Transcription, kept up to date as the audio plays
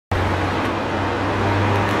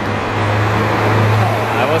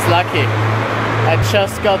lucky. I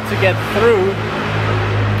just got to get through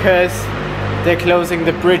because they're closing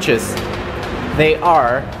the bridges. They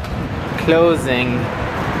are closing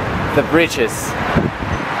the bridges.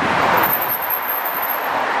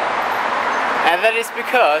 And that is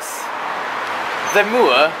because the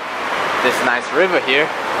Mur, this nice river here,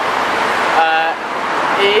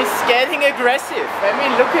 is getting aggressive. I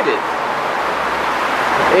mean, look at it.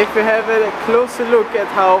 If you have a closer look at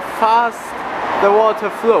how fast the water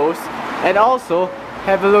flows, and also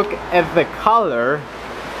have a look at the color,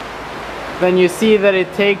 then you see that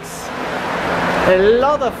it takes a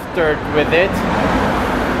lot of dirt with it.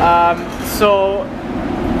 So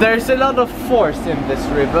there's a lot of force in this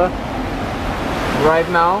river right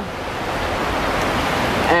now,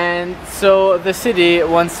 and so the city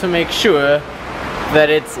wants to make sure that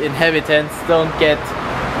its inhabitants don't get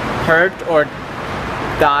hurt or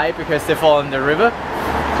die because they fall in the river.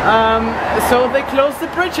 So they close the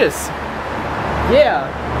bridges. Yeah,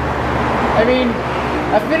 I mean,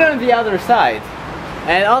 I've been on the other side,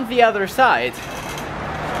 and on the other side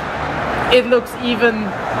it looks even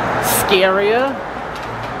scarier,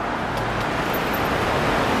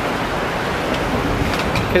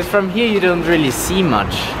 because from here you don't really see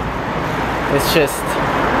much. It's just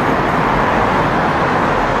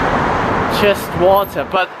water.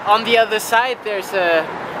 But on the other side there's a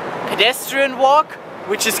pedestrian walk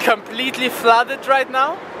which is completely flooded right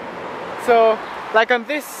now. So like on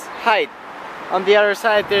this height, on the other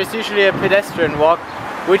side there's usually a pedestrian walk,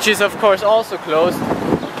 which is of course also closed,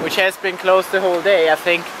 which has been closed the whole day, I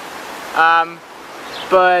think.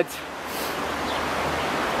 But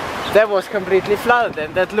that was completely flooded,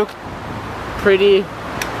 and that looked pretty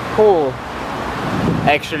cool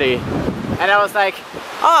actually. And I was like,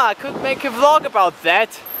 oh, I could make a vlog about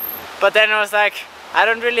that, but then I was like, I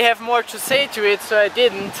don't really have more to say to it, so I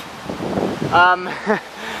didn't.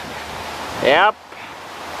 Yep,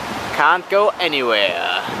 can't go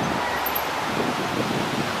anywhere.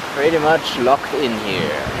 Pretty much locked in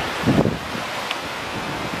here.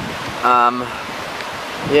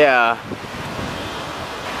 Yeah.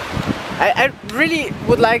 I really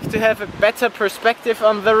would like to have a better perspective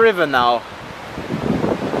on the river now.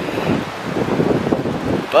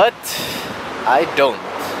 But I don't.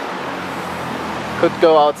 Could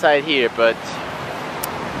go outside here, but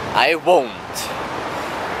I won't.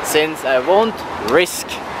 Since I won't risk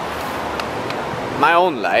my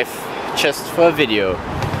own life just for a video.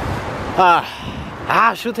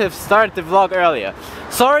 I should have started the vlog earlier.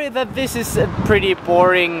 Sorry that this is a pretty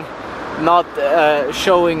boring, not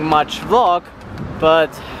showing much vlog,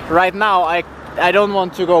 but right now I don't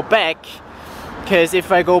want to go back, because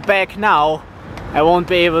if I go back now I won't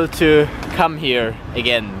be able to come here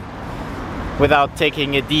again without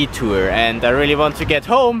taking a detour, and I really want to get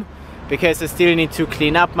home because I still need to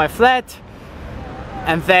clean up my flat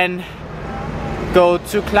and then go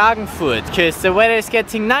to Klagenfurt, because the weather is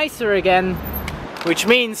getting nicer again, which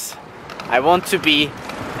means I want to be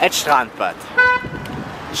at Strandbad,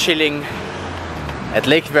 chilling at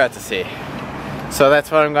Lake Wörthersee. So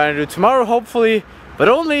that's what I'm gonna do tomorrow, hopefully, but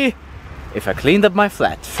only if I cleaned up my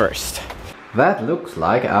flat first. That looks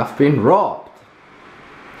like I've been robbed.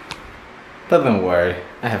 But don't worry,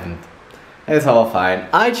 I haven't. It's all fine.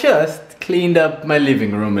 I just cleaned up my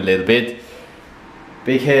living room a little bit,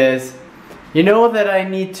 because you know that I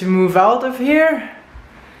need to move out of here?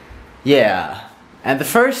 Yeah. And the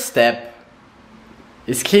first step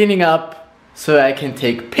is cleaning up so I can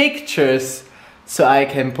take pictures, so I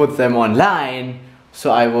can put them online,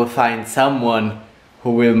 so I will find someone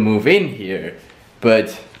who will move in here.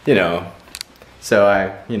 But, you know, so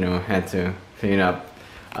I, you know, had to clean up.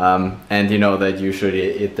 And you know that usually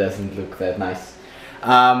it doesn't look that nice.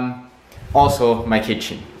 Also my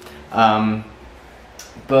kitchen.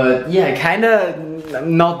 But yeah, kinda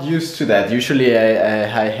not used to that. Usually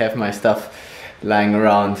I have my stuff lying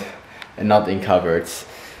around and not in cupboards.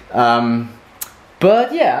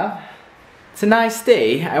 But yeah, it's a nice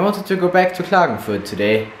day. I wanted to go back to Klagenfurt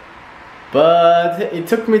today, but it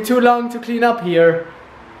took me too long to clean up here.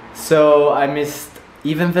 So I missed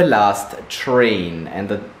even the last train,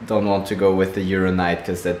 and I don't want to go with the Euronight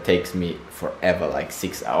because that takes me forever, like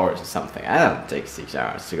 6 hours or something. I don't take 6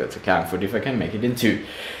 hours to go to Klagenfurt if I can make it in 2.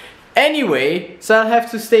 Anyway, so I'll have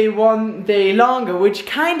to stay 1 day longer, which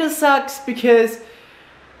kinda sucks because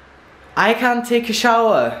I can't take a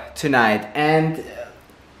shower tonight, and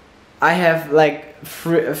I have like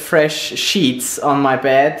fresh sheets on my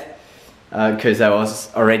bed. Because I was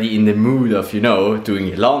already in the mood of, you know,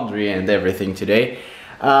 doing laundry and everything today.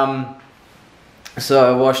 So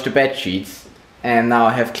I washed the bed sheets, and now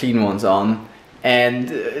I have clean ones on, and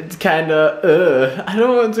it's kinda, I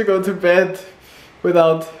don't want to go to bed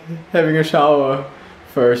without having a shower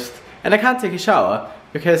first. And I can't take a shower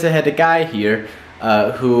because I had a guy here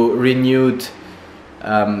who renewed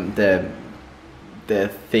the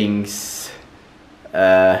things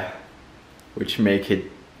which make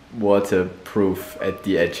it waterproof at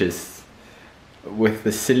the edges with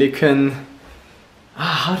the silicone.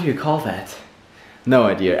 How do you call that? No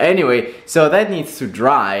idea. Anyway, so that needs to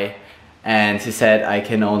dry, and he said I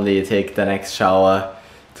can only take the next shower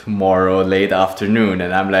tomorrow late afternoon,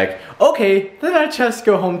 and I'm like, okay, then I'll just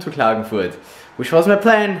go home to Klagenfurt, which was my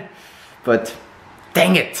plan, but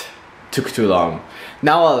dang it, took too long.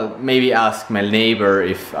 Now I'll maybe ask my neighbor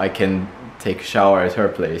if I can take a shower at her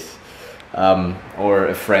place, or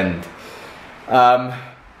a friend.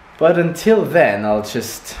 But until then, I'll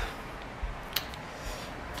just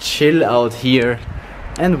chill out here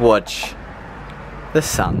and watch the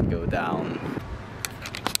sun go down.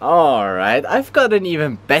 Alright, I've got an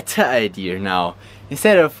even better idea now.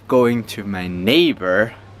 Instead of going to my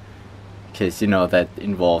neighbor, because you know that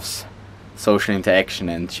involves social interaction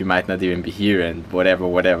and she might not even be here and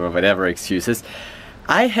whatever excuses,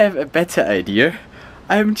 I have a better idea.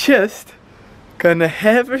 I'm just gonna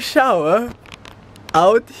have a shower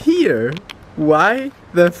out here. Why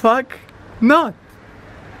the fuck not?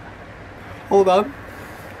 Hold on.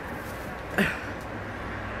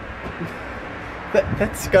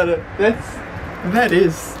 That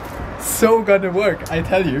is so gonna work, I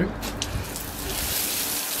tell you.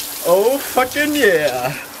 Oh fucking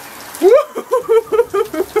yeah!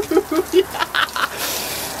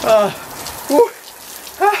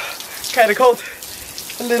 Kinda cold,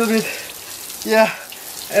 a little bit, yeah.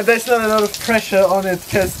 And there's not a lot of pressure on it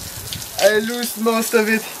because I lose most of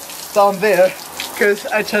it down there because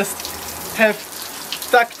I just have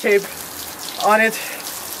duct tape on it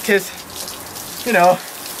because, you know,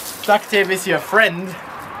 duct tape is your friend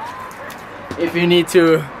if you need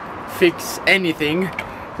to fix anything,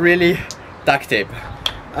 really, duct tape.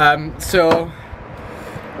 So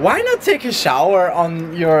why not take a shower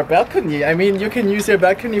on your balcony? I mean, you can use your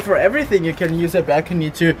balcony for everything. You can use a balcony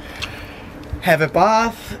to have a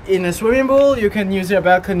bath in a swimming pool. You can use your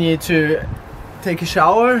balcony to take a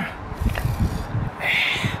shower.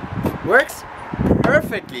 Works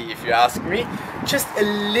perfectly if you ask me. Just a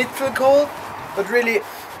little cold, but really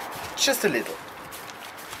just a little.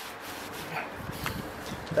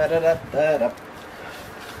 Da da da da da.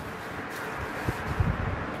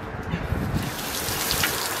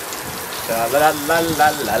 La la la la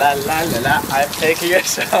la la la la la. I'm taking a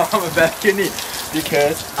shower on the balcony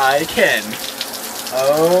because I can.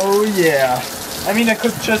 Oh yeah. I mean, I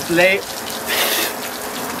could just lie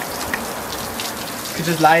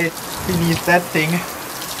beneath that thing.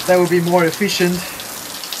 That would be more efficient.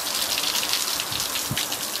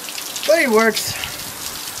 But it works.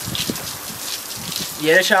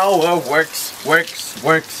 Yeah, the shower works.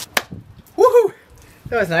 Woohoo!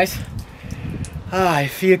 That was nice. Ah, I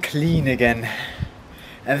feel clean again.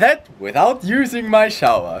 And that without using my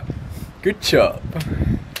shower. Good job.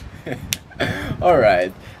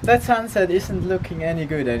 Alright, that sunset isn't looking any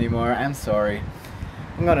good anymore, I'm sorry.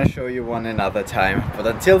 I'm gonna show you one another time, but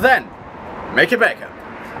until then, make a backup.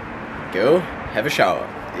 Go have a shower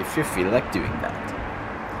if you feel like doing that.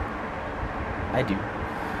 I do.